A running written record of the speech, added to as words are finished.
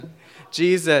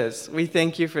Jesus, we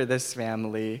thank you for this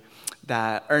family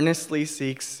that earnestly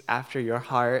seeks after your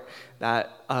heart, that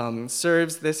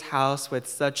serves this house with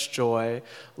such joy.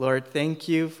 Lord, thank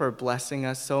you for blessing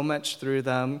us so much through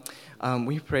them.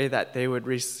 We pray that they would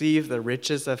receive the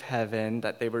riches of heaven,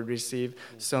 that they would receive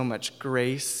so much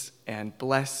grace and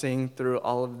blessing through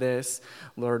all of this.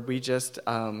 Lord, we just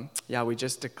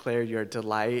declare your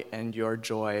delight and your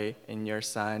joy in your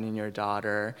son and your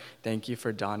daughter. Thank you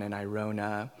for Don and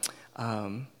Irona.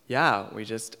 We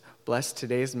just bless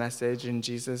today's message in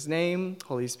Jesus' name.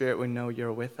 Holy Spirit, we know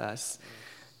you're with us.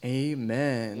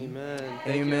 Amen. Amen.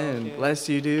 Amen. Bless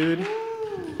you, dude.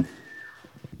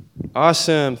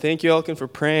 Awesome. Thank you, Elkin, for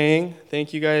praying.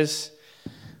 Thank you guys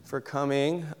for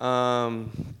coming.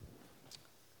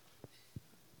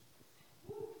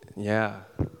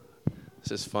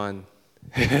 This is fun.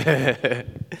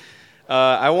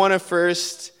 I want to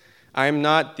first, I'm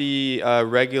not the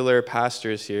regular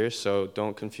pastors here, so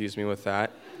don't confuse me with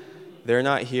that. They're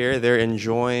not here. They're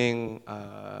enjoying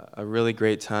a really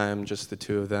great time, just the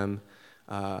two of them,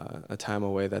 a time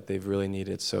away that they've really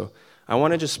needed. So I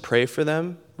want to just pray for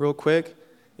them real quick.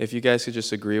 If you guys could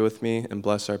just agree with me and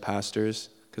bless our pastors,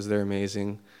 because they're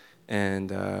amazing.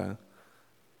 And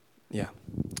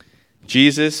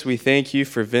Jesus, we thank you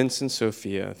for Vince and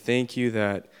Sophia. Thank you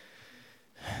that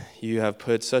you have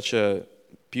put such a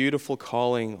beautiful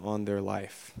calling on their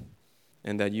life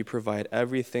and that you provide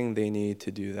everything they need to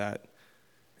do that.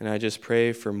 And I just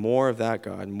pray for more of that,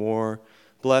 God, more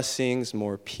blessings,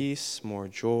 more peace, more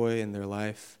joy in their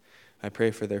life. I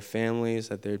pray for their families,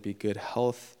 that there'd be good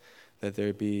health, that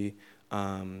there'd be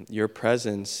your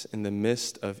presence in the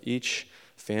midst of each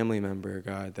family member,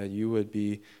 God, that you would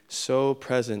be so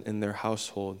present in their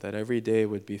household, that every day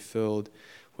would be filled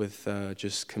with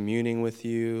just communing with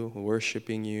you,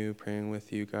 worshiping you, praying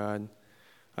with you, God.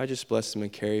 I just bless the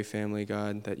McCary family,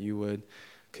 God, that you would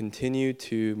continue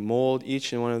to mold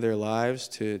each and one of their lives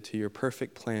to your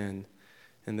perfect plan,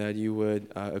 and that you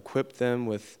would equip them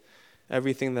with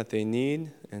everything that they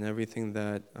need and everything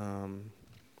that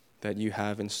that you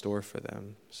have in store for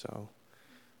them. So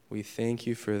we thank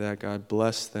you for that, God.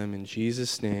 Bless them in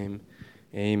Jesus' name.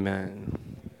 Amen.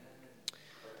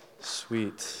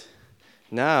 Sweet.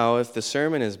 Now, if the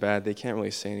sermon is bad, they can't really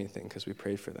say anything because we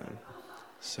prayed for them.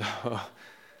 So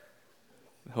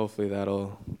hopefully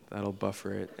that'll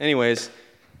buffer it. Anyways,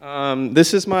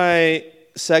 this is my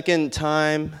second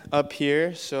time up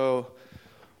here, so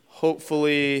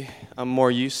hopefully I'm more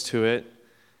used to it.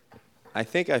 I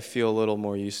think I feel a little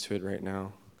more used to it right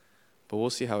now, but we'll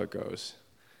see how it goes.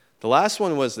 The last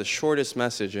one was the shortest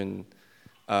message in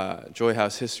Joy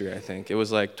House history, I think. It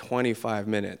was like 25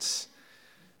 minutes.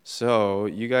 So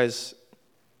you guys,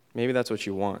 maybe that's what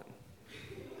you want.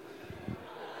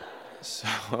 So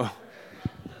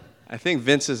I think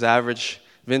Vince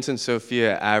and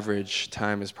Sophia average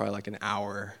time is probably like an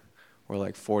hour or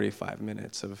like 45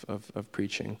 minutes of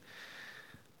preaching.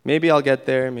 Maybe I'll get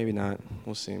there, maybe not.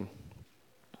 We'll see.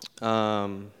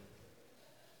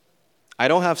 I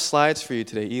don't have slides for you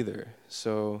today either,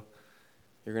 so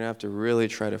you're going to have to really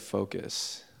try to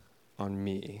focus on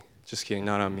me. Just kidding,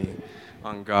 not on me,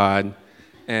 on God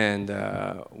and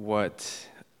what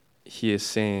he is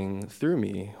saying through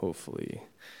me, hopefully.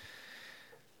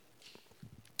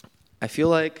 I feel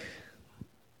like,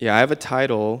 I have a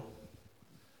title,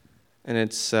 and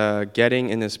it's Getting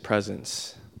in His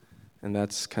Presence, and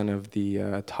that's kind of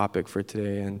the topic for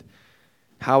today. And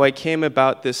how I came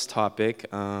about this topic,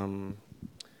 and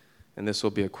this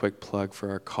will be a quick plug for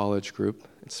our college group.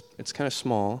 It's kind of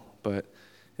small, but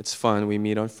it's fun. We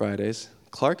meet on Fridays.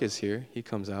 Clark is here. He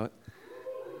comes out.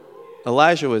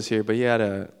 Elijah was here, but he had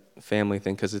a family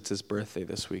thing because it's his birthday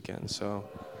this weekend. So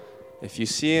if you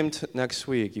see him next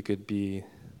week, you could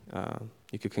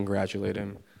congratulate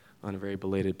him on a very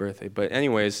belated birthday. But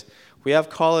anyways, we have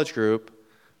college group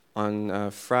on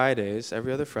Fridays,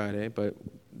 every other Friday, but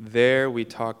there we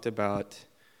talked about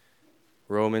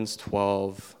Romans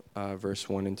 12, verse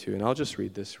 1 and 2. And I'll just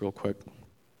read this real quick.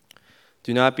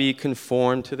 Do not be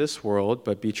conformed to this world,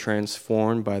 but be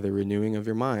transformed by the renewing of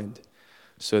your mind,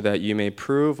 so that you may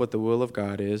prove what the will of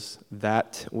God is,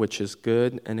 that which is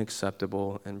good and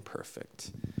acceptable and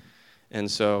perfect. And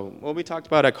so what we talked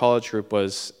about at college group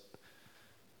was,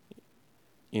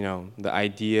 the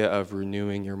idea of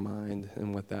renewing your mind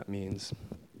and what that means.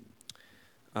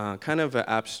 Kind of an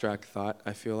abstract thought,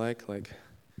 I feel like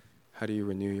how do you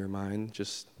renew your mind?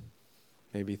 Just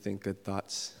maybe think good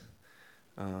thoughts.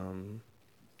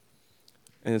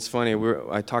 And it's funny,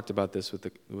 I talked about this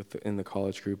in the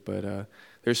college group, but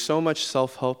there's so much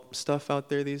self-help stuff out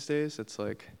there these days. It's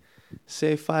like,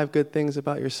 say 5 good things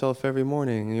about yourself every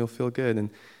morning and you'll feel good.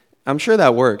 I'm sure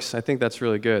that works. I think that's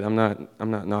really good. I'm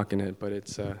not knocking it, but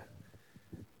it's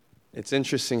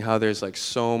interesting how there's like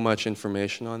so much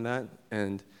information on that.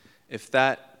 And if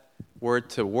that were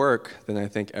to work, then I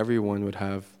think everyone would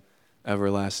have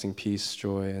everlasting peace,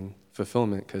 joy, and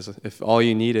fulfillment. Because if all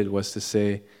you needed was to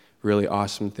say really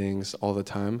awesome things all the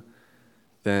time,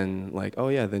 then like, oh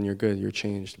yeah, then you're good, you're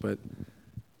changed. But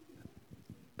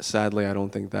sadly, I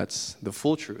don't think that's the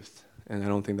full truth. And I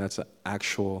don't think that's an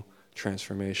actual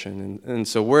transformation. And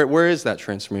so where is that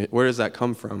transformation? Where does that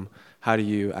come from? How do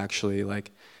you actually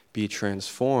like be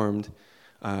transformed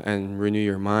and renew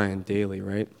your mind daily,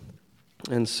 right?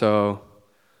 And so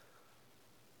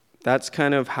that's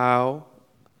kind of how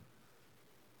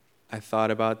I thought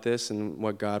about this, and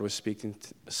what God was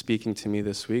speaking to me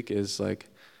this week is like,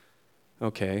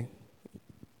 okay,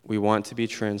 we want to be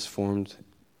transformed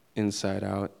inside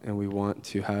out, and we want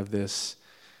to have this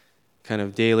kind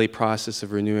of daily process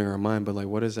of renewing our mind, but like,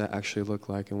 what does that actually look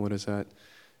like, and what does that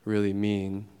really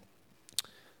mean?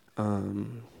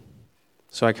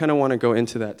 So I kind of want to go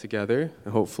into that together,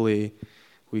 and hopefully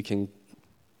we can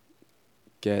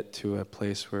get to a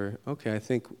place where, okay, I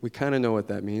think we kind of know what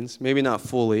that means. Maybe not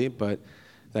fully, but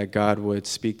that God would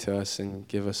speak to us and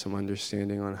give us some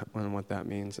understanding on what that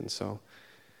means. And so,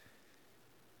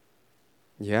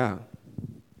 yeah,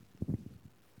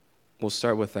 we'll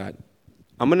start with that.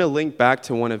 I'm going to link back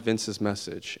to one of Vince's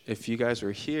message. If you guys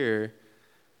were here,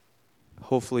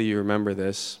 hopefully you remember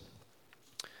this.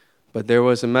 But there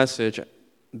was a message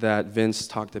that Vince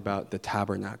talked about the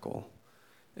tabernacle.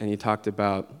 And he talked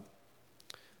about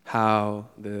how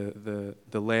the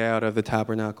layout of the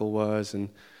tabernacle was and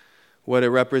what it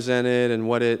represented and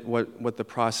what the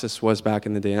process was back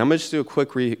in the day. And I'm going to just do a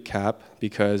quick recap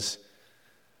because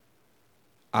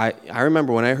I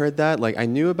remember when I heard that, like I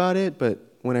knew about it, but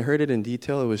when I heard it in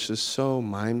detail, it was just so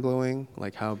mind-blowing,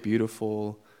 like how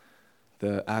beautiful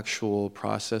the actual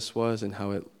process was and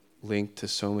how it linked to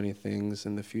so many things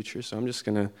in the future. So I'm just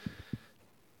going to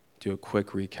do a quick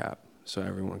recap so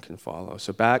everyone can follow.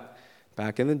 So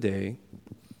back in the day,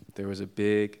 there was I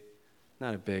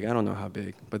don't know how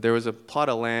big, but there was a plot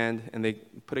of land, and they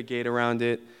put a gate around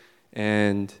it,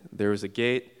 and there was a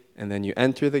gate, and then you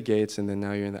enter the gates, and then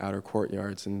now you're in the outer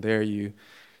courtyards, and there you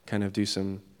kind of do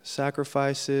some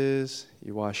sacrifices,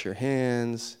 you wash your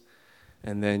hands,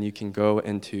 and then you can go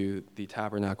into the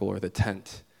tabernacle or the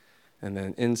tent. And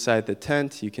then inside the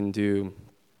tent,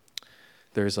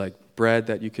 there's like bread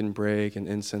that you can break and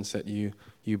incense that you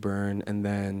burn. And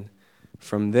then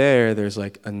from there, there's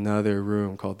like another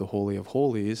room called the Holy of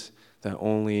Holies that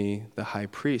only the high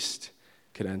priest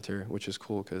could enter, which is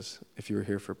cool because if you were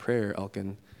here for prayer,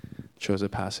 Elkin chose a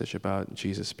passage about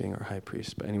Jesus being our high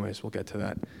priest. But anyways, we'll get to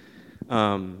that.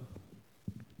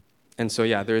 And so,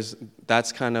 yeah,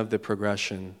 that's kind of the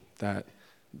progression that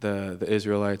the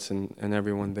Israelites and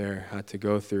everyone there had to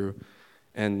go through.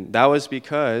 And that was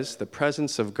because the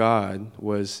presence of God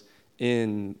was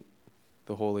in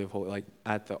the Holy of Holies, like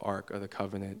at the Ark of the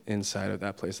Covenant inside of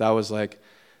that place. That was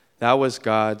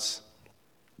God's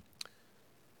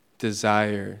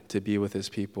desire to be with his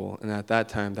people. And at that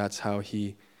time, that's how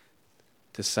he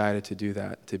decided to do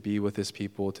that, to be with his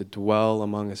people, to dwell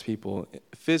among his people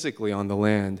physically on the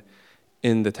land,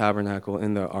 in the tabernacle,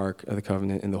 in the Ark of the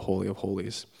Covenant, in the Holy of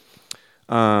Holies.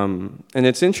 And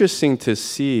it's interesting to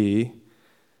see,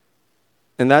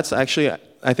 and that's actually,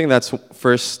 I think that's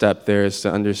first step there is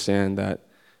to understand that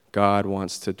God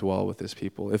wants to dwell with his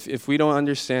people. If we don't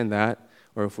understand that,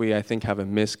 or if we, I think, have a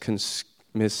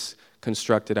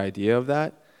misconstructed idea of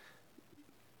that,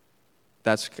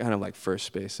 that's kind of like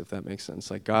first base, if that makes sense.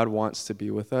 Like God wants to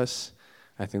be with us.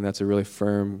 I think that's a really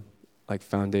firm, like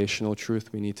foundational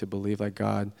truth we need to believe. Like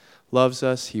God loves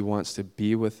us. He wants to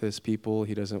be with his people.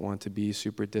 He doesn't want to be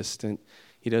super distant.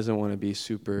 He doesn't want to be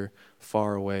super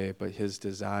far away, but his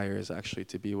desire is actually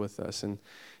to be with us. And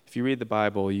if you read the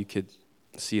Bible, you could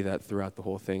see that throughout the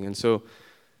whole thing. And so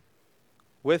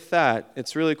with that,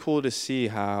 it's really cool to see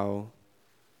how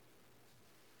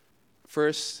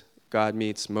first God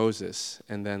meets Moses,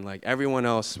 and then like everyone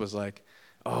else was like,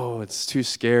 oh, it's too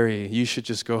scary. You should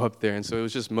just go up there. And so it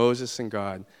was just Moses and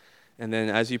God. And then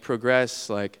as you progress,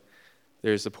 like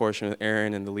there's the portion of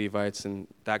Aaron and the Levites, and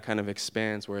that kind of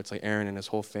expands where it's like Aaron and his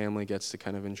whole family gets to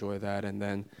kind of enjoy that. And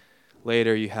then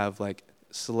later you have like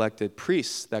selected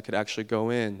priests that could actually go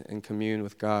in and commune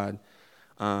with God.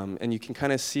 And you can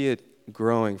kind of see it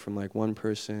growing from like one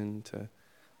person to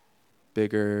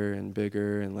bigger and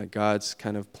bigger. And like God's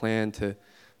kind of plan to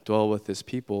dwell with his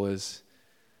people is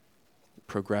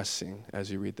progressing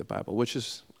as you read the Bible, which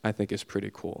is, I think, is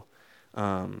pretty cool.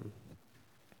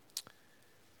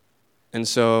 And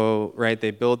so, right,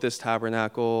 they build this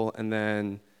tabernacle, and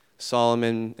then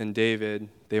Solomon and David,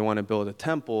 they want to build a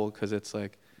temple because it's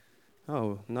like,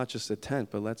 oh, not just a tent,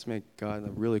 but let's make God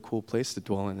a really cool place to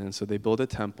dwell in. And so they build a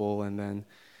temple, and then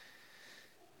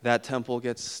that temple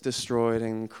gets destroyed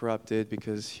and corrupted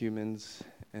because humans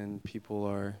and people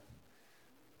are,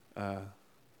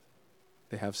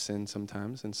 they have sin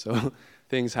sometimes. And so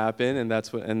things happen, and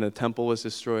and the temple was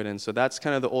destroyed. And so that's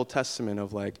kind of the Old Testament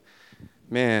of like,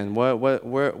 man,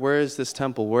 where is this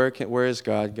temple? Where is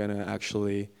God going to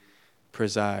actually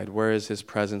preside? Where is his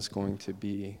presence going to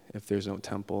be if there's no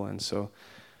temple? And so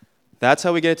that's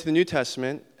how we get to the New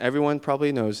Testament. Everyone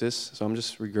probably knows this, so I'm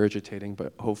just regurgitating,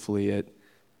 but hopefully it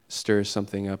stirs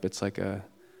something up. It's like a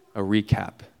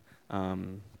recap.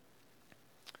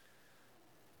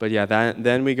 But yeah,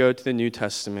 then we go to the New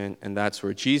Testament, and that's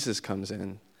where Jesus comes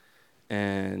in.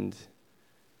 And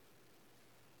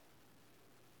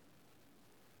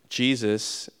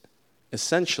Jesus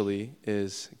essentially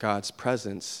is God's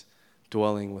presence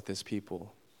dwelling with his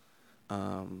people.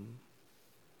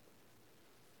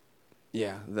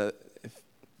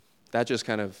 That just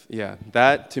kind of,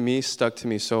 that to me stuck to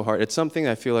me so hard. It's something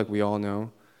I feel like we all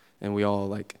know, and we all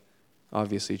like,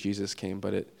 obviously Jesus came,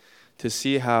 but to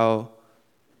see how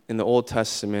in the Old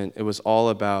Testament it was all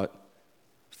about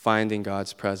finding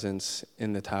God's presence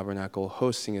in the tabernacle,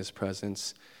 hosting his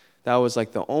presence. That was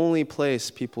like the only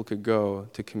place people could go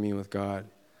to commune with God.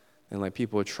 And like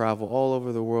people would travel all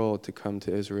over the world to come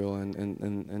to Israel and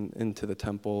into the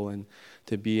temple and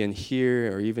to be in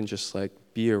here or even just like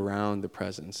be around the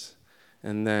presence.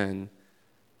 And then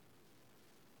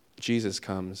Jesus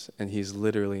comes, and he's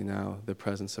literally now the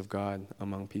presence of God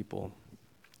among people.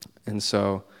 And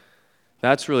so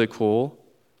that's really cool.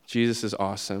 Jesus is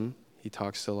awesome. He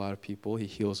talks to a lot of people. He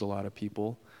heals a lot of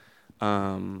people.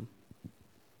 I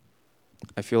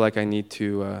feel like I need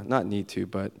to, not need to,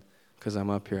 but because I'm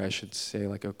up here, I should say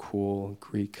like a cool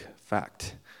Greek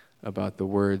fact about the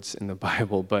words in the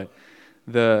Bible. But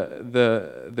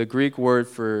the Greek word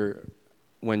for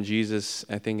when Jesus,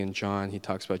 I think in John, he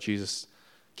talks about Jesus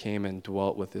came and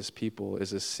dwelt with his people,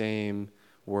 is the same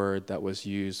word that was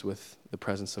used with the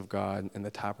presence of God in the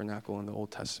tabernacle in the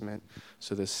Old Testament.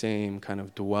 So the same kind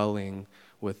of dwelling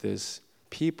with his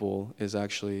people is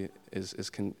actually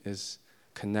is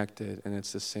connected, and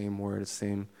it's the same word, it's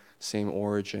the same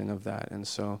origin of that. And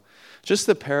so just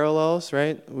the parallels,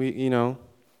 right?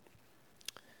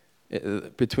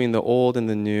 Between the old and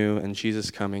the new, and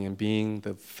Jesus coming and being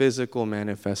the physical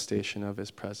manifestation of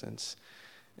his presence,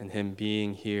 and him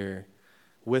being here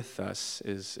with us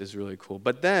is really cool.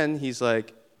 But then he's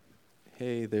like,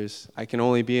 hey, I can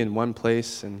only be in one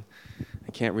place, and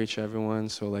I can't reach everyone,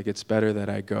 so like it's better that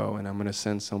I go, and I'm going to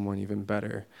send someone even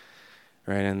better,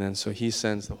 right? And then so he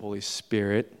sends the Holy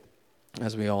Spirit,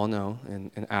 as we all know,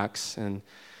 in Acts, and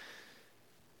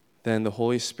then the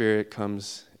Holy Spirit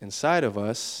comes inside of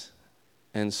us.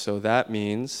 And so that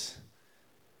means,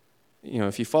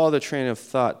 if you follow the train of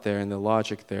thought there and the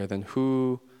logic there, then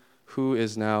who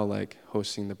is now like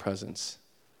hosting the presence?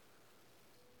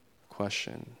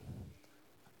 Question.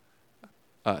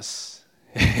 Us.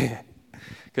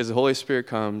 Because the Holy Spirit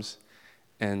comes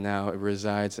and now it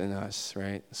resides in us,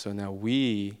 right? So now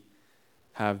we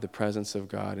have the presence of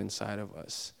God inside of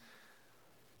us.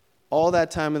 All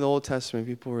that time in the Old Testament,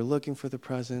 people were looking for the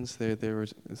presence. They were,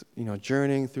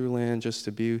 journeying through land just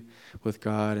to be with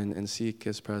God and seek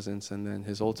his presence. And then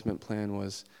his ultimate plan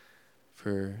was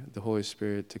for the Holy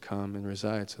Spirit to come and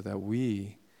reside so that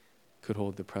we could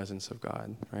hold the presence of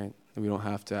God, right? We don't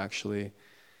have to actually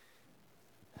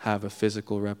have a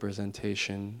physical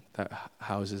representation that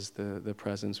houses the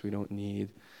presence. We don't need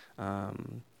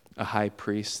a high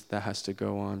priest that has to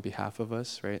go on behalf of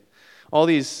us, right? All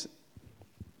these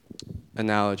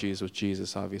analogies with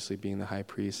Jesus obviously being the high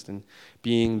priest and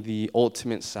being the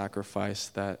ultimate sacrifice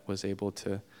that was able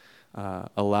to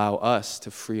allow us to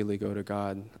freely go to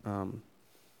God.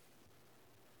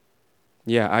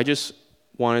 I just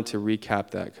wanted to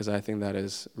recap that because I think that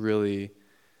is really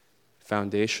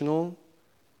foundational.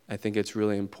 I think it's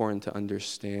really important to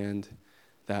understand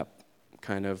that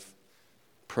kind of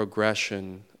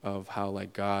progression of how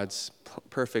like God's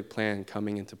perfect plan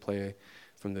coming into play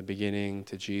from the beginning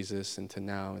to Jesus and to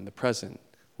now in the present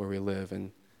where we live,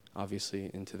 and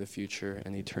obviously into the future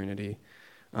and eternity.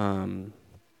 All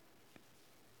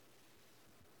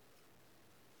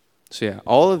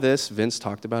of this Vince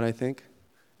talked about, I think.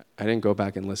 I didn't go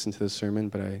back and listen to the sermon,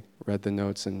 but I read the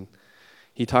notes, and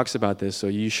he talks about this, so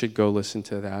you should go listen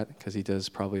to that because he does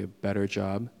probably a better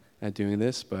job at doing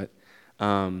this. But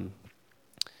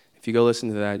if you go listen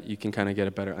to that, you can kind of get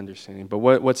a better understanding. But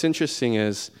what's interesting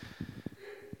is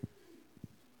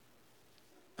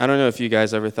I don't know if you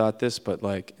guys ever thought this, but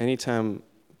like anytime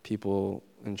people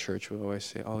in church would always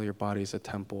say, "Oh, your body's a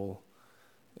temple.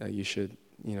 You should,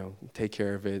 take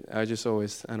care of it." I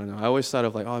don't know. I always thought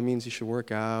of like, oh, it means you should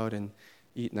work out and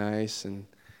eat nice and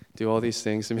do all these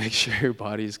things to make sure your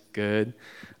body's good.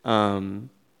 But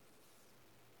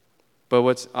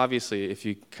what's obviously, if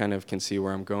you kind of can see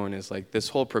where I'm going, is like this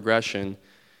whole progression.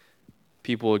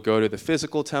 People would go to the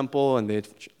physical temple and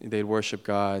they'd worship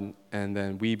God, and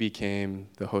then we became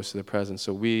the host of the presence.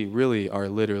 So we really are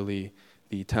literally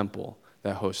the temple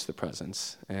that hosts the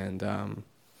presence, and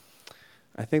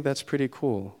I think that's pretty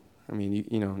cool. I mean,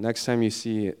 next time you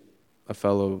see a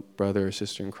fellow brother or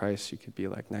sister in Christ, you could be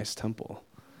like, "Nice temple."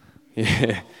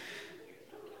 Yeah,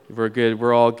 we're good.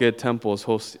 We're all good temples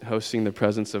hosting the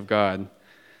presence of God.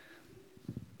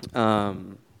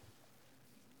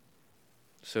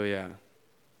 So yeah.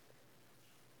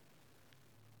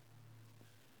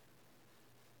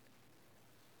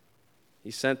 He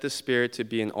sent the Spirit to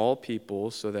be in all people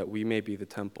so that we may be the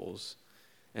temples.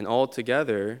 And all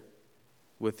together,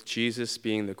 with Jesus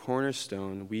being the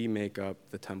cornerstone, we make up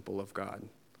the temple of God.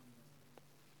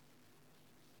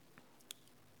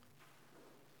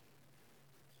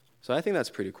 So I think that's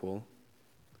pretty cool.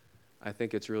 I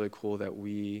think it's really cool that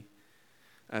we,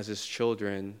 as his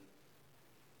children,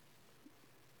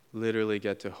 literally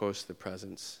get to host the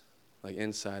presence. Like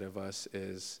inside of us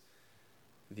is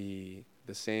the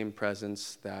same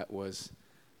presence that was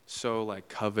so like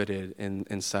coveted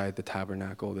inside the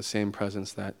tabernacle, the same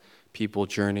presence that people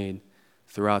journeyed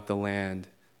throughout the land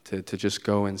to just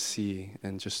go and see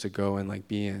and just to go and like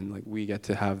be in. Like we get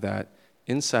to have that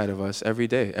inside of us every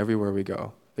day, everywhere we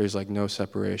go. There's like no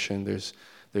separation. There's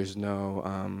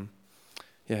no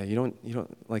you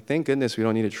don't like, thank goodness we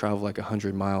don't need to travel like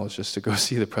 100 miles just to go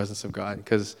see the presence of God,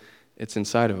 because it's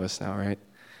inside of us now, right?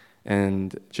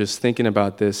 And just thinking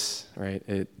about this, right,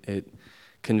 it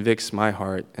convicts my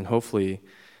heart, and hopefully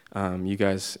you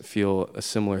guys feel a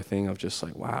similar thing of just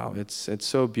like, wow, it's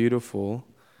so beautiful,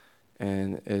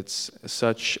 and it's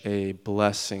such a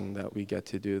blessing that we get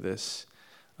to do this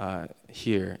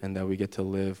here, and that we get to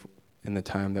live in the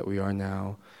time that we are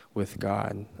now with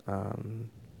God.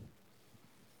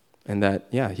 And that,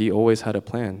 he always had a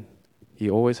plan. He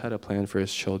always had a plan for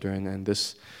his children, and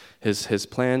his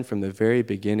plan from the very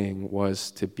beginning was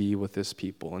to be with his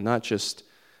people, and not just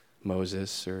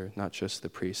Moses or not just the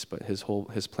priests, but his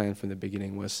plan from the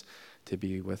beginning was to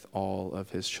be with all of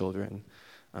his children.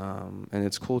 And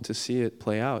it's cool to see it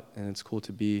play out, and it's cool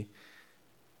to be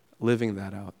living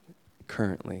that out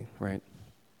currently, right?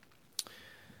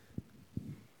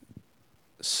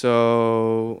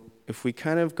 So if we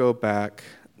kind of go back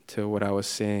to what I was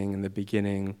saying in the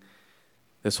beginning,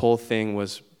 this whole thing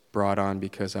was brought on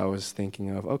because I was thinking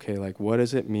of, okay, like what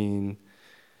does it mean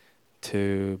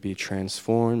to be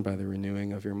transformed by the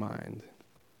renewing of your mind?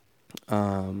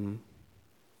 And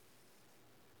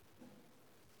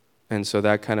so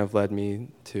that kind of led me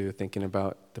to thinking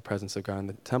about the presence of God in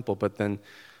the temple. But then,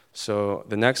 so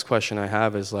the next question I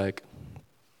have is like,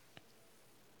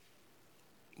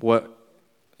 what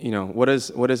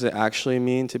does it actually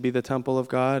mean to be the temple of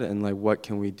God? And like, what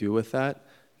can we do with that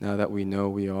now that we know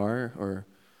we are, or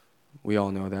we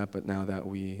all know that, but now that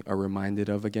we are reminded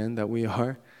of again that we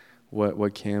are,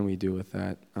 what can we do with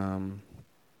that? And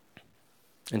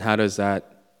how does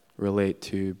that relate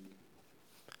to,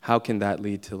 how can that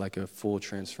lead to like a full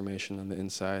transformation on the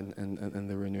inside and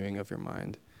the renewing of your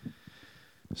mind?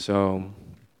 So,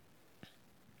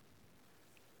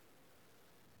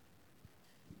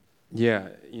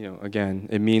 again,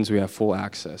 it means we have full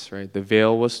access, right? The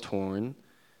veil was torn.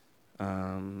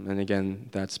 And again,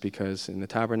 that's because in the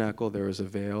tabernacle there was a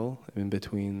veil in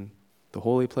between the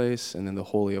holy place and then the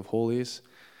Holy of Holies.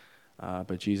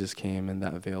 But Jesus came and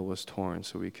that veil was torn,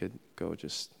 so we could go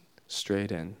just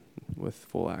straight in with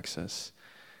full access.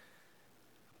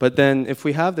 But then if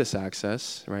we have this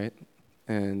access, right,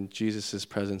 and Jesus'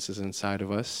 presence is inside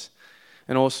of us,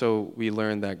 and also we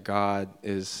learn that God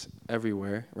is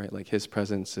everywhere, right? Like his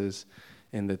presence is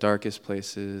in the darkest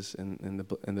places and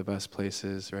in the best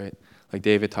places, right? Like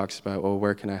David talks about, oh,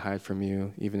 where can I hide from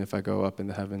you? Even if I go up in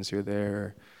the heavens, you're there.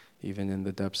 Or even in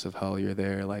the depths of hell, you're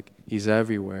there. Like he's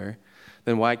everywhere.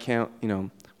 Then why can't,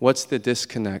 what's the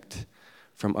disconnect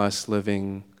from us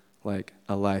living like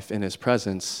a life in his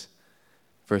presence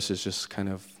versus just kind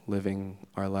of living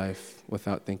our life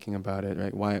without thinking about it,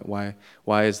 right?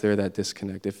 Why is there that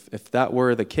disconnect? If that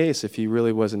were the case, if he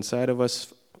really was inside of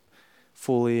us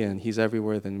fully and he's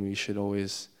everywhere, then we should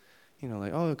always,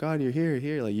 like, oh, God, you're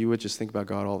here. Like you would just think about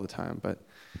God all the time. But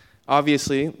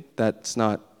obviously, that's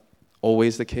not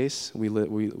always the case.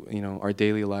 Our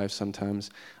daily lives sometimes,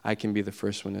 I can be the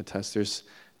first one to test. There's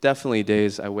definitely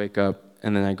days I wake up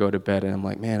and then I go to bed and I'm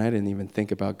like, man, I didn't even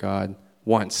think about God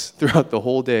once throughout the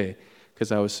whole day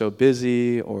because I was so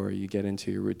busy, or you get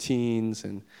into your routines.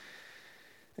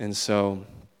 And so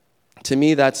to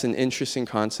me, that's an interesting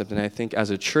concept. And I think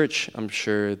as a church, I'm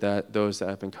sure that those that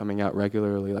have been coming out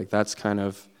regularly, like that's kind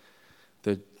of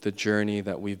the journey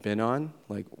that we've been on.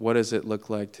 Like, what does it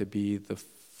look like to be the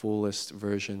fullest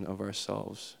version of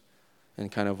ourselves?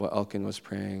 And kind of what Elkin was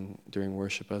praying during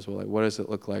worship as well. Like, what does it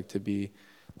look like to be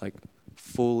like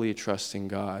fully trusting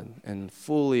God and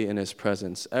fully in His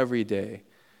presence every day,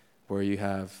 where you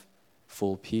have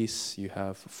full peace, you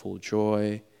have full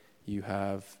joy, you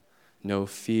have no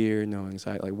fear, no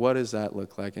anxiety. Like, what does that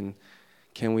look like? And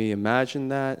can we imagine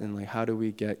that? And like, how do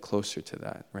we get closer to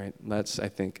that, right? That's, I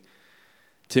think,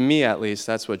 to me at least,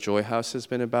 that's what Joy House has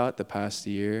been about the past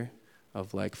year,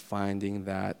 of like finding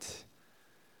that,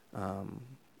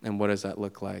 and what does that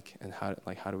look like, and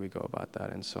how do we go about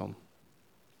that? And so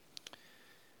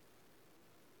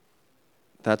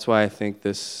that's why I think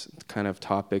this kind of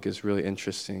topic is really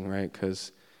interesting, right?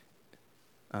 Because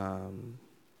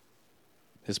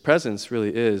His presence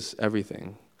really is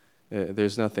everything.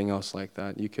 There's nothing else like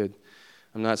that.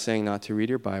 I'm not saying not to read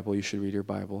your Bible. You should read your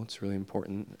Bible. It's really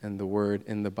important. And the word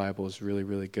in the Bible is really,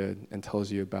 really good and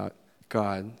tells you about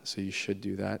God, so you should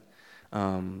do that.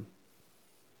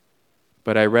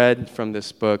 But I read from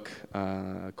this book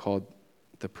called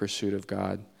The Pursuit of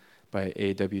God by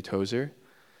A.W. Tozer.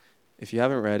 If you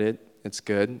haven't read it, it's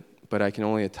good, but I can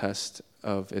only attest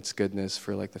of its goodness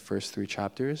for like the first 3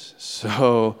 chapters.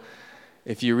 So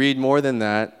if you read more than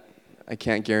that, I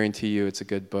can't guarantee you it's a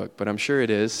good book, but I'm sure it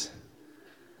is.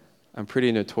 I'm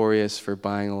pretty notorious for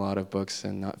buying a lot of books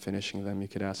and not finishing them. You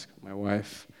could ask my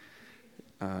wife.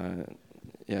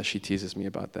 Yeah, she teases me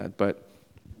about that. But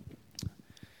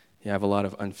yeah, I have a lot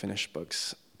of unfinished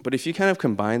books. But if you kind of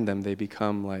combine them, they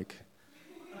become like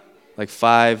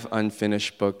 5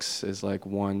 unfinished books is like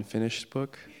 1 finished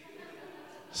book.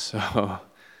 So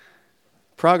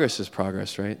progress is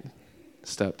progress, right?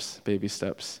 Steps, baby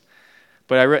steps.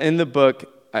 But I read in the book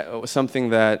something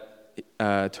that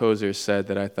Tozer said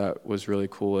that I thought was really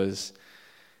cool is,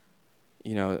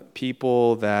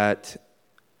 people that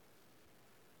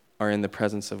are in the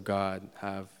presence of God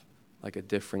have like a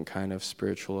different kind of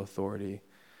spiritual authority.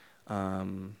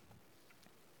 And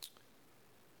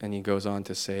he goes on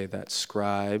to say that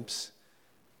scribes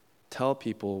tell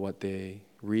people what they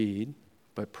read,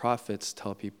 but prophets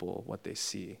tell people what they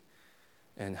see,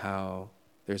 and how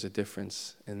there's a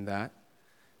difference in that.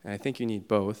 And I think you need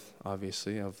both,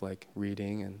 obviously, of like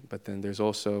reading, but then there's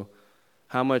also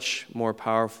how much more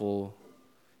powerful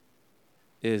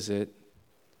is it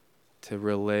to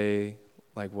relay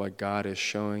like what God is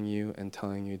showing you and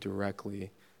telling you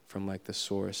directly from like the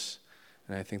source.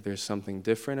 And I think there's something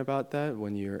different about that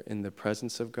when you're in the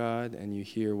presence of God and you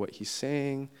hear what He's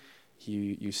saying,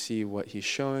 you see what He's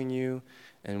showing you.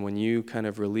 And when you kind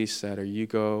of release that, or you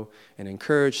go and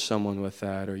encourage someone with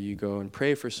that, or you go and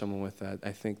pray for someone with that,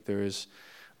 I think there's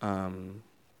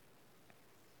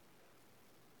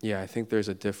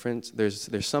a difference.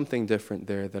 There's something different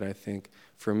there that I think,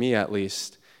 for me at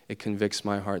least, it convicts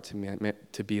my heart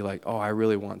to be like, oh, I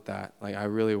really want that. Like, I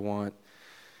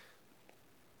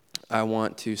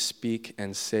want to speak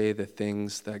and say the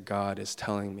things that God is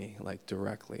telling me, like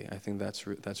directly. I think that's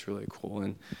really cool.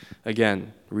 And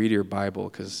again, read your Bible,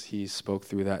 because He spoke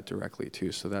through that directly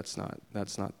too. So that's not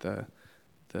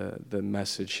the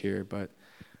message here. But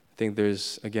I think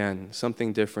there's, again,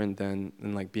 something different than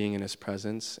like being in His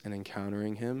presence and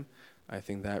encountering Him. I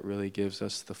think that really gives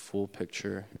us the full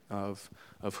picture of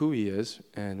who He is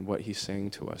and what He's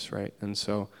saying to us, right? And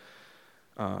so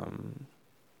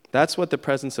that's what the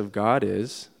presence of God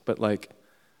is. But like,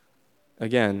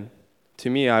 again, to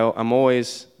me, I'm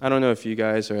always, I don't know if you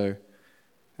guys are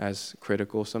as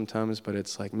critical sometimes, but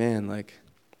it's like, man, like,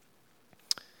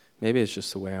 maybe it's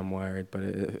just the way I'm wired, but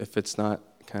if it's not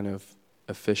kind of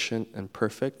efficient and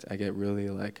perfect, I get really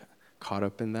like caught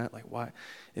up in that. Like, why?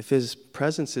 If His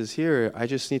presence is here, I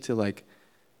just need to like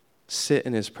sit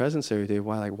in His presence every day.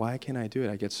 Why can't I do it?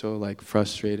 I get so like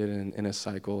frustrated and in a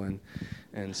cycle,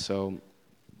 and so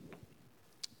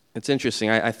it's interesting.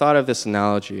 I thought of this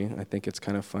analogy. I think it's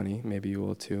kind of funny. Maybe you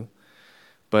will too.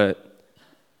 But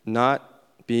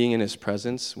not being in His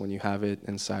presence when you have it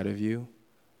inside of you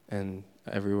and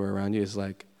everywhere around you is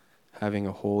like having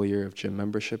a whole year of gym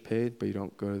membership paid, but you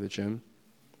don't go to the gym,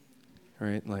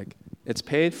 right? Like, it's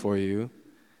paid for you.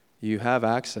 You have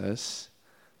access,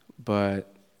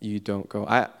 but you don't go.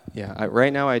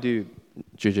 Right now I do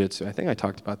jiu-jitsu. I think I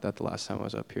talked about that the last time I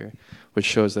was up here, which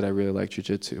shows that I really like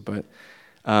jiu-jitsu. But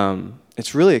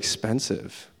it's really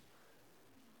expensive.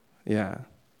 Yeah.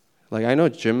 Like, I know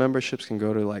gym memberships can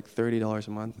go to like $30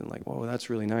 a month, and like, whoa, that's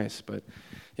really nice. But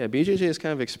yeah, BJJ is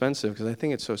kind of expensive because I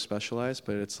think it's so specialized,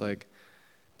 but it's like,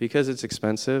 because it's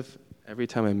expensive, every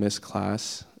time I miss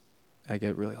class, I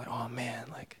get really like, oh man,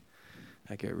 like,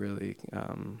 I get really,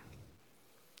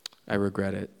 I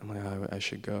regret it. I'm like, oh, I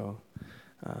should go.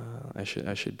 I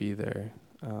should be there.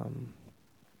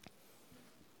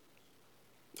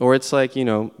 Or it's like,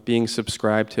 being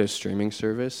subscribed to a streaming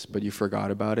service, but you forgot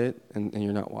about it and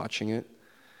you're not watching it.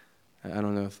 I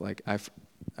don't know if like,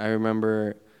 I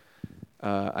remember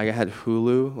I had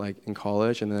Hulu like in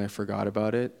college, and then I forgot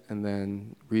about it. And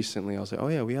then recently I was like, oh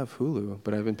yeah, we have Hulu,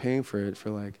 but I've been paying for it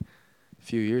for like a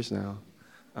few years now.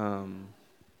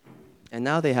 And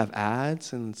now they have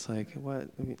ads, and it's like, what?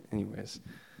 Anyways,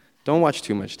 don't watch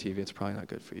too much TV. It's probably not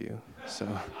good for you. So,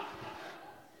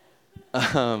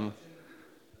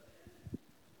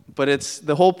 but it's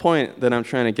the whole point that I'm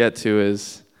trying to get to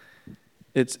is,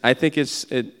 I think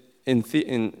in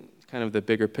kind of the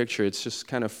bigger picture, it's just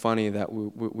kind of funny that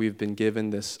we've been given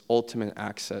this ultimate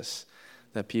access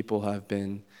that people have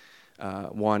been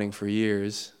wanting for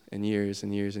years and years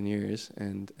and years and years,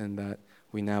 and that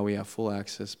we have full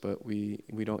access, but we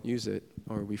don't use it,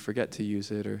 or we forget to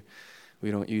use it, or we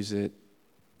don't use it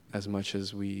as much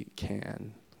as we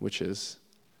can, which is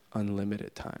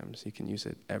unlimited times. You can use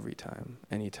it every time,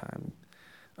 anytime.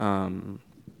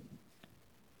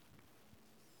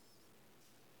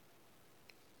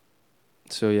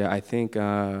 So yeah, I think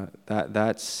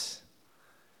that's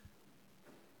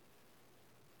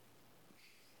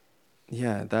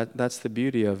the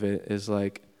beauty of it, is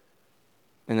like,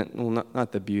 and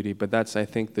not the beauty, but that's, I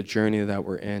think, the journey that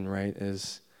we're in, right?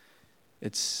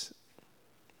 It's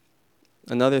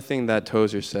another thing that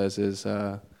Tozer says is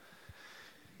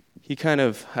he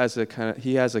has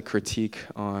a critique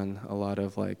on a lot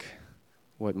of like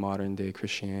what modern day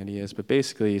Christianity is, but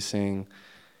basically he's saying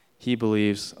he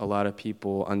believes a lot of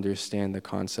people understand the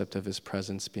concept of his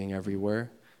presence being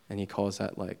everywhere, and he calls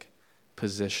that like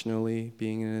positionally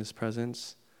being in his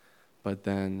presence. But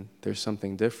then there's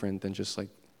something different than just like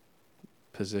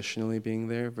positionally being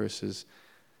there versus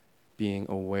being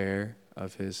aware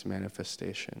of his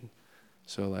manifestation.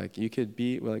 So like you could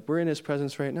be like, we're in his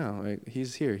presence right now. Right?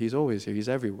 He's here. He's always here. He's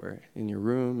everywhere. In your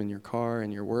room, in your car,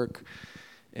 in your work,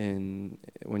 in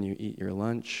when you eat your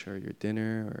lunch or your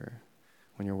dinner, or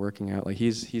when you're working out. Like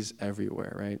he's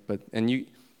everywhere, right? But you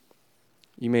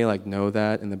may like know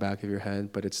that in the back of your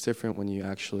head, but it's different when you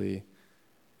actually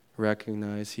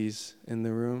recognize he's in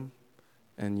the room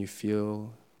and you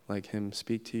feel like him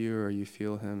speak to you, or you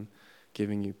feel him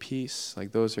giving you peace.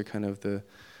 Like those are kind of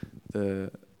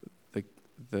the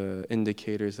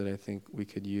indicators that I think we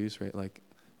could use, right? Like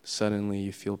suddenly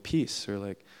you feel peace, or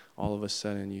like all of a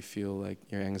sudden you feel like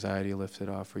your anxiety lifted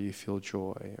off, or you feel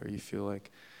joy, or you feel like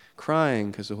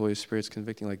crying because the Holy Spirit's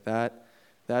convicting. Like that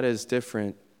is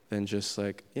different than just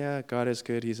like, yeah, God is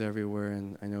good, he's everywhere,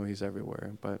 and I know he's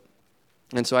everywhere.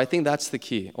 And so I think that's the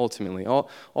key, ultimately.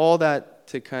 All that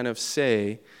to kind of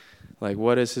say, like,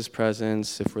 what is his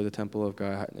presence? If we're the temple of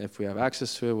God, if we have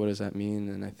access to it, what does that mean?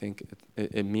 And I think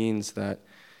it means that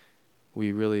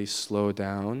we really slow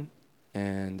down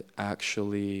and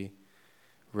actually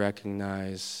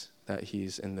recognize that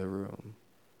he's in the room.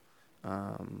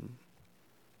 I'm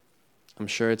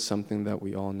sure it's something that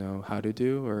we all know how to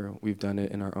do, or we've done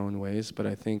it in our own ways, but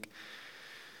I think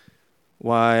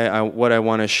what I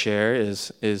want to share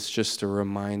is just a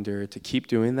reminder to keep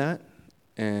doing that.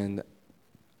 And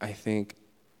I think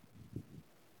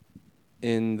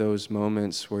in those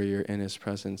moments where you're in his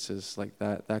presence is like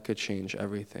that could change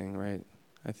everything, right?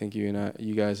 I think you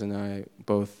guys and I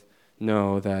both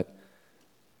know that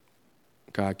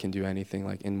God can do anything.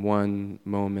 Like in one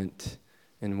moment,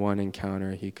 in one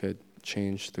encounter, he could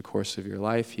change the course of your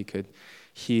life. He could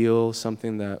heal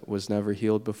something that was never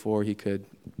healed before. He could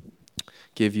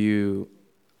give you.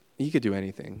 He could do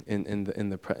anything in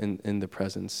the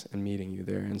presence and meeting you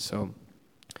there. And so,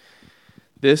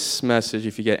 this message,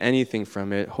 if you get anything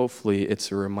from it, hopefully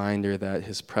it's a reminder that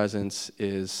his presence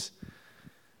is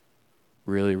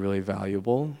really, really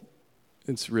valuable.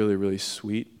 It's really, really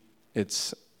sweet.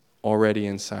 It's already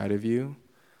inside of you.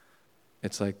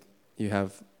 It's like you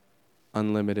have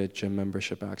unlimited gym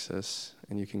membership access,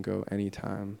 and you can go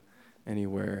anytime,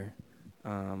 anywhere.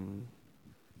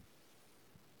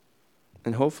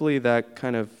 And hopefully that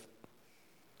kind of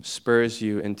spurs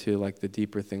you into like the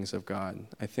deeper things of God.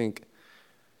 I think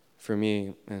for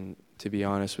me, and to be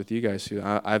honest with you guys too,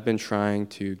 I've been trying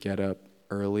to get up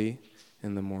early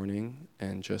in the morning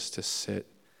and just to sit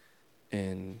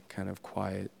in kind of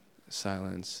quiet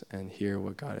silence and hear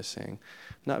what God is saying.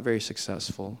 Not very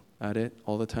successful at it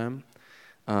all the time,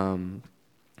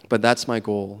 but that's my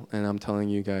goal, and I'm telling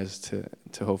you guys to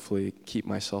hopefully keep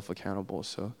myself accountable.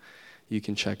 So you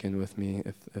can check in with me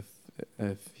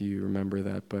if you remember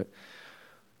that. But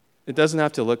it doesn't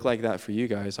have to look like that for you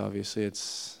guys. Obviously,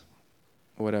 it's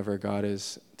whatever God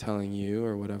is telling you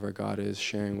or whatever God is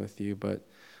sharing with you. But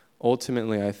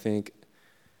ultimately,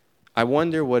 I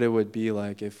wonder what it would be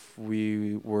like if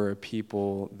we were a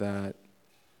people that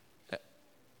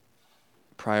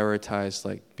prioritized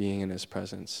like being in his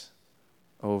presence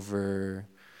over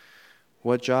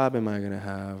what job am I going to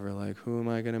have, or like who am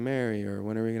I going to marry, or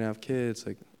when are we going to have kids.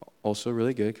 Like, also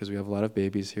really good because we have a lot of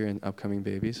babies here and upcoming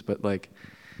babies. But like,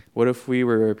 what if we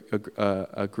were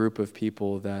a group of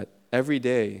people that every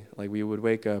day, like, we would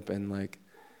wake up and like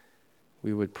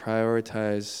we would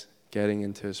prioritize getting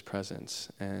into his presence,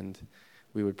 and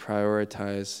we would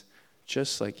prioritize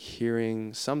just like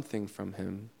hearing something from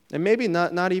him. And maybe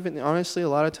not even, honestly, a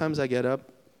lot of times I get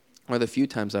up, or the few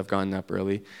times I've gotten up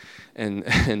early and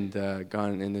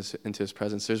gone into his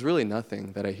presence, there's really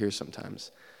nothing that I hear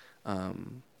sometimes.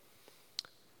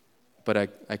 But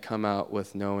I come out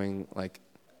with knowing, like,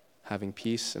 having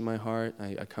peace in my heart.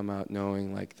 I come out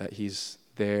knowing like that he's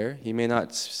there. He may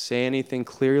not say anything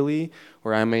clearly,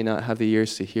 or I may not have the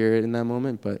ears to hear it in that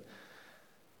moment, but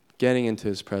getting into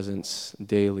his presence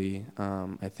daily,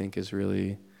 I think is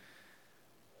really,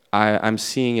 I'm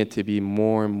seeing it to be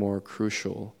more and more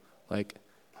crucial. Like,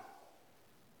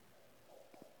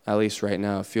 at least right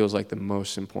now, it feels like the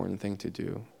most important thing to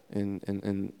do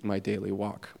in my daily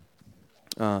walk.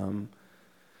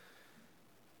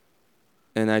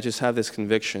 And I just have this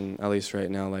conviction, at least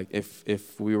right now, like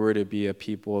if we were to be a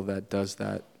people that does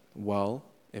that well,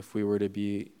 if we were to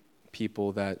be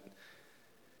people that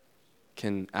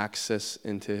can access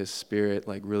into his spirit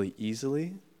like really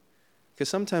easily, because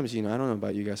sometimes, I don't know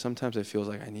about you guys, sometimes it feels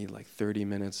like I need like 30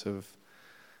 minutes of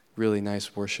really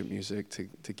nice worship music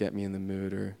to get me in the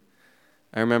mood. Or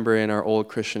I remember in our old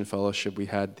Christian fellowship, we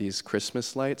had these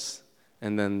Christmas lights,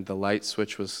 and then the light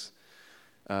switch was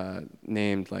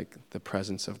named like the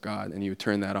presence of God, and you would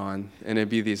turn that on, and it'd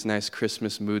be these nice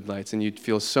Christmas mood lights, and you'd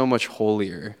feel so much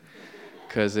holier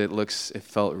because it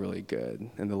felt really good,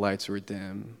 and the lights were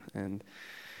dim, and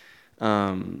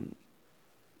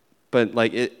but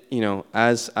like it,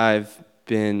 as I've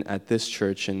been at this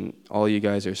church, and all you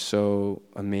guys are so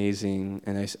amazing,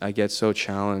 and I get so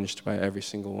challenged by every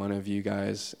single one of you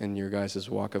guys, and your guys'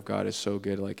 walk of God is so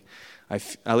good. Like,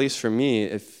 at least for me,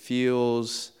 it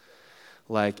feels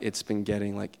like it's been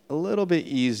getting like a little bit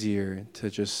easier to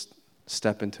just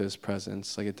step into his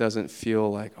presence. Like, it doesn't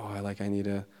feel like, I need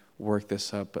to work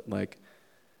this up, but like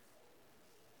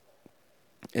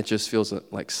it just feels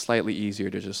like slightly easier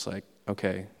to just like,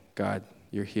 okay, God,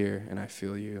 you're here, and I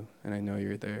feel you, and I know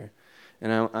you're there.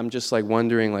 And I'm just like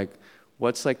wondering, like,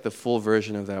 what's like the full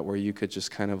version of that, where you could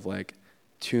just kind of like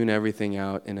tune everything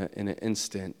out in an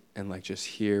instant and like just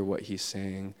hear what he's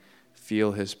saying,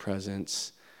 feel his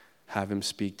presence, have him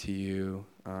speak to you.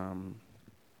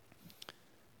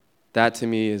 That to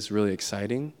me is really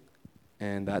exciting,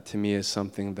 and that to me is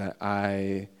something that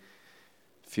I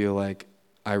feel like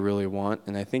I really want,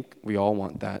 and I think we all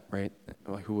want that, right?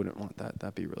 Like, who wouldn't want that?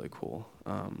 That'd be really cool.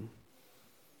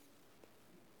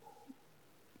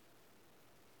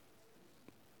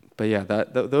 But yeah,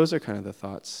 those are kind of the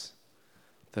thoughts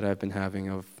that I've been having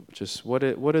of just what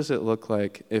does it look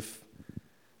like if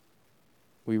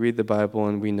we read the Bible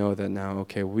and we know that now,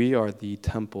 okay, we are the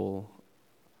temple.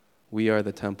 We are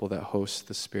the temple that hosts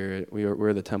the Spirit.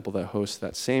 We're the temple that hosts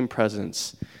that same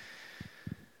presence.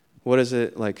 What is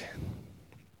it like?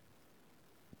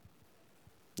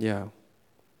 Yeah.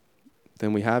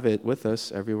 Then we have it with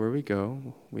us everywhere we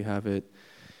go. We have it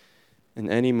in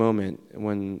any moment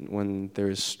when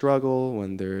there's struggle,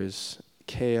 when there's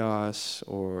chaos,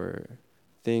 or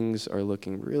things are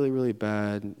looking really, really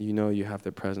bad. You have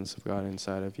the presence of God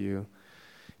inside of you.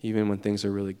 Even when things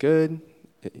are really good,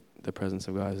 the presence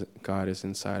of God is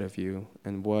inside of you.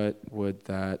 And what would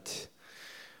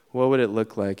it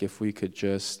look like if we could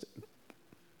just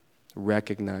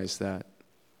recognize that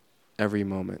every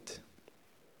moment?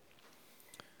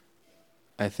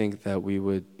 I think that we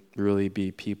would really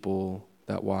be people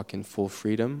that walk in full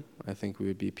freedom. I think we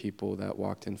would be people that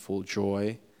walked in full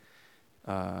joy,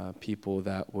 people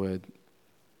that would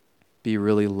be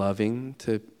really loving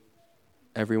to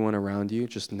everyone around you,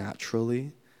 just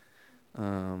naturally.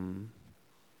 I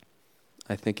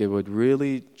think it would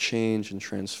really change and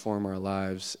transform our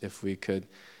lives if we could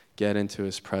get into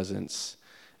his presence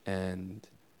and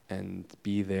and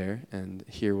be there and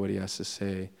hear what he has to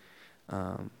say.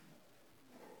 And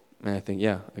I think,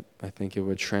 I think it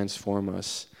would transform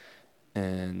us.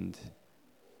 And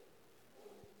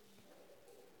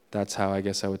that's how I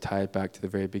guess I would tie it back to the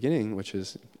very beginning, which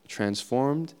is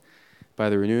transformed by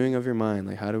the renewing of your mind.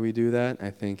 Like, how do we do that? I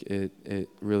think it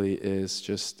really is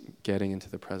just getting into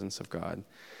the presence of God.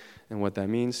 And what that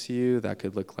means to you, that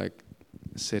could look like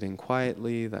sitting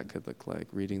quietly, that could look like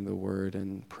reading the word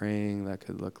and praying, that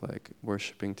could look like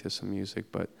worshiping to some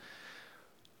music. But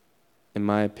in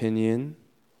my opinion,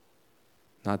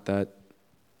 not that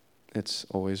it's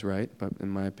always right, but in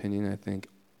my opinion, I think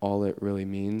all it really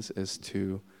means is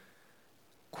to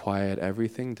quiet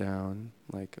everything down,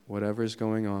 like whatever's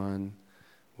going on,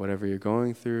 whatever you're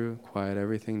going through, quiet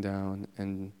everything down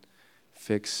and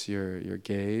fix your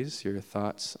gaze, your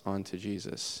thoughts onto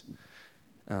Jesus.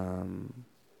 Then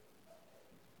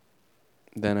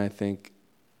I think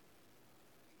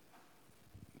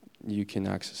you can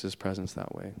access his presence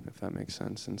that way, if that makes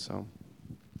sense. And so,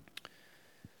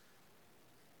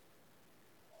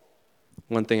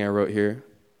 one thing I wrote here,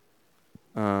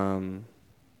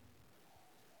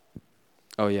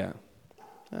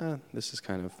 this is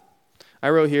kind of, I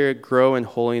wrote here, grow in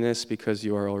holiness because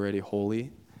you are already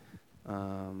holy.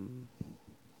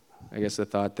 I guess the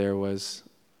thought there was,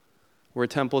 we're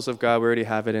temples of God, we already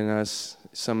have it in us.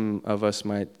 Some of us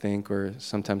might think, or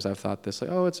sometimes I've thought this,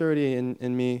 like, oh, it's already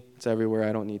in me, it's everywhere,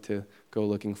 I don't need to go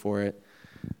looking for it.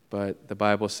 But the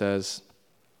Bible says,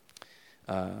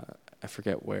 I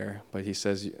forget where, but he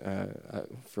says,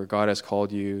 for God has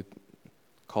called you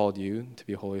to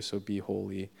be holy, so be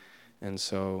holy. And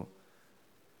so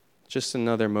just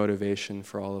another motivation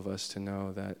for all of us to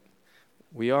know that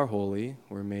we are holy,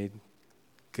 we're made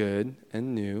good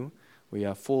and new, we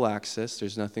have full access,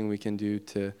 there's nothing we can do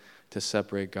to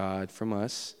separate God from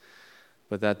us,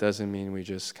 but that doesn't mean we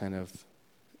just kind of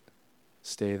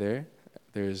stay there.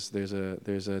 There's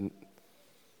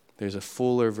a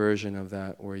fuller version of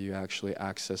that where you actually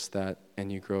access that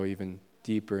and you grow even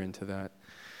deeper into that.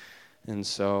 And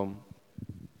so,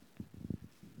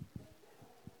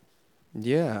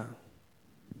 yeah.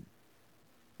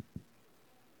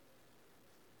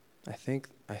 I think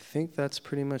that's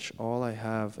pretty much all I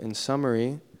have. In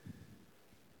summary,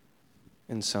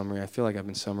 I feel like I've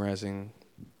been summarizing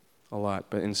a lot,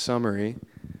 but in summary,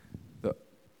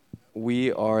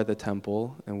 we are the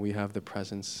temple and we have the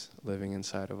presence living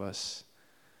inside of us.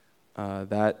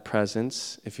 That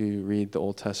presence, if you read the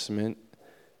Old Testament,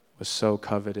 was so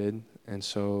coveted and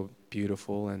so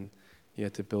beautiful, and you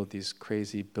had to build these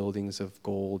crazy buildings of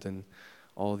gold and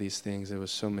all these things. It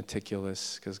was so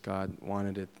meticulous because God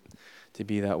wanted it to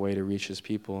be that way to reach his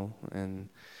people. And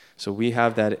so we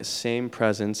have that same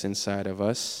presence inside of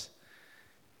us.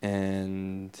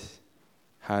 And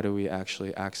how do we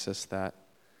actually access that?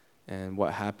 And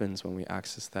what happens when we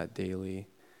access that daily?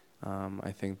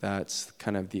 I think that's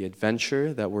kind of the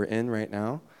adventure that we're in right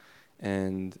now.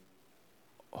 And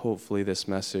hopefully this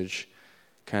message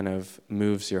kind of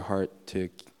moves your heart to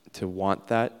want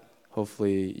that.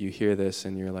 Hopefully you hear this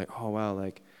and you're like, oh wow,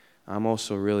 like I'm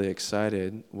also really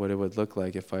excited what it would look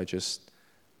like if I just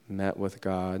met with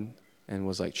God and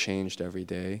was like changed every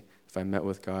day. If I met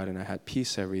with God and I had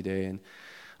peace every day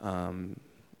and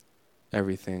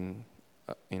everything,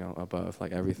 above,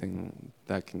 like everything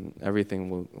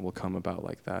will come about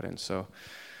like that. And so,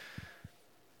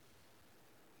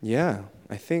 yeah,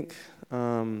 I think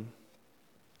I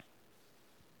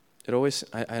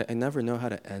never know how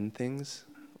to end things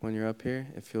when you're up here.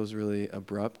 It feels really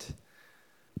abrupt,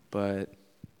 but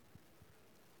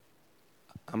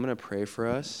I'm going to pray for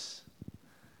us,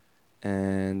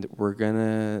 and we're going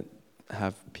to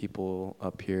have people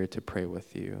up here to pray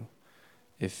with you.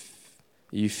 If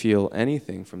you feel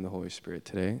anything from the Holy Spirit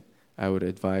today, I would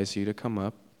advise you to come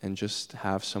up and just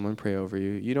have someone pray over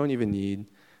you. You don't even need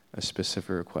a specific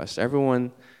request.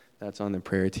 Everyone that's on the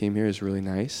prayer team here is really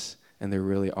nice, and they're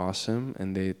really awesome,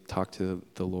 and they talk to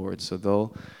the Lord. So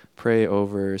they'll pray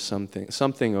over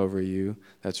something over you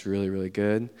that's really, really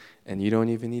good, and you don't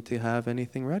even need to have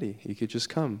anything ready. You could just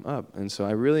come up. And so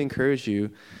I really encourage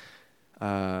you,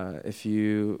 if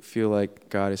you feel like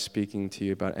God is speaking to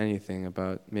you about anything,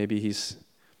 about maybe he's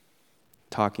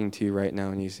talking to you right now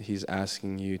and he's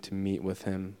asking you to meet with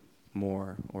him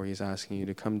more, or he's asking you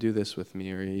to come do this with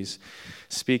me, or he's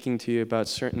speaking to you about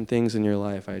certain things in your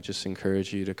life, I just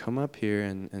encourage you to come up here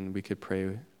and we could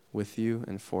pray with you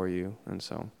and for you. And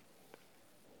so,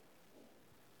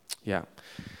 yeah.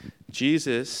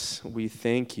 Jesus, we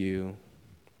thank you.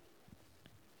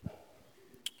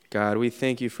 God, we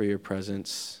thank you for your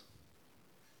presence.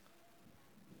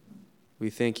 We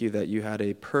thank you that you had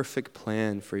a perfect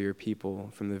plan for your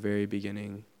people from the very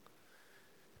beginning.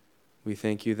 We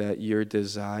thank you that your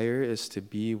desire is to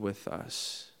be with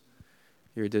us.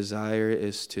 Your desire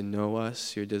is to know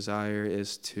us. Your desire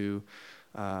is to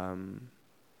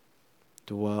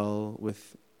dwell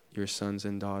with your sons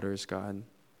and daughters, God.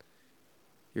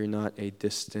 You're not a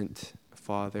distant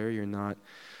Father. You're not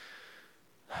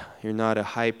a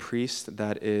high priest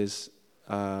that is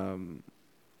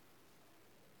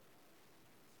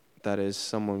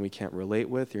someone we can't relate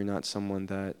with. You're not someone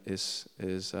that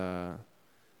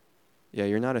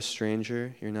you're not a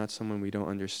stranger. You're not someone we don't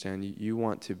understand. You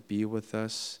want to be with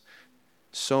us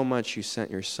so much. You sent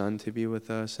your Son to be with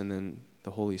us, and then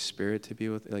the Holy Spirit to be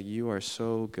with. Like, you are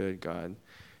so good, God.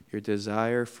 Your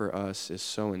desire for us is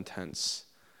so intense.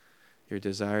 Your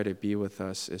desire to be with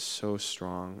us is so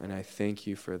strong, and I thank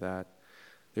you for that.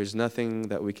 There's nothing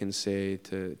that we can say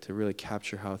to really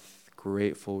capture how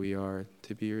grateful we are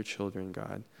to be your children,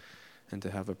 God, and to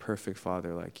have a perfect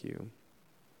Father like you.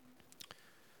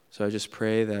 So I just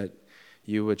pray that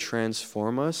you would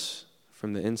transform us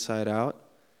from the inside out,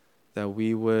 that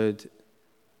we would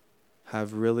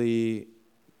have really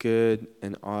good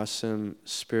and awesome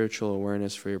spiritual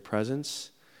awareness for your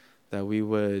presence, that we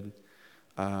would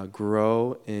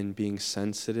grow in being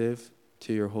sensitive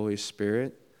to your Holy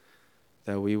Spirit,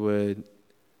 that we would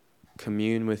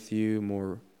commune with you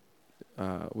more.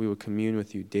 We would commune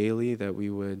with you daily, that we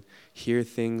would hear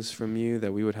things from you,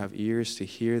 that we would have ears to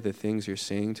hear the things you're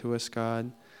saying to us,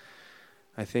 God.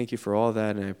 I thank you for all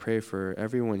that, and I pray for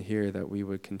everyone here that we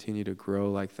would continue to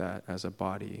grow like that as a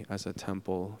body, as a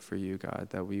temple for you, God,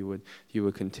 that you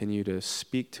would continue to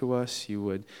speak to us, you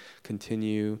would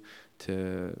continue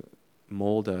to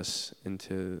mold us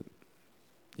into,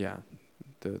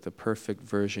 the perfect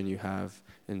version you have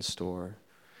in store.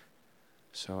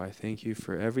 So I thank you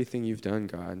for everything you've done,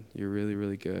 God. You're really,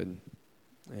 really good.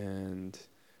 And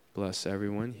bless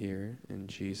everyone here in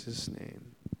Jesus'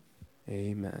 name.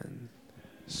 Amen.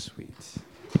 Sweet.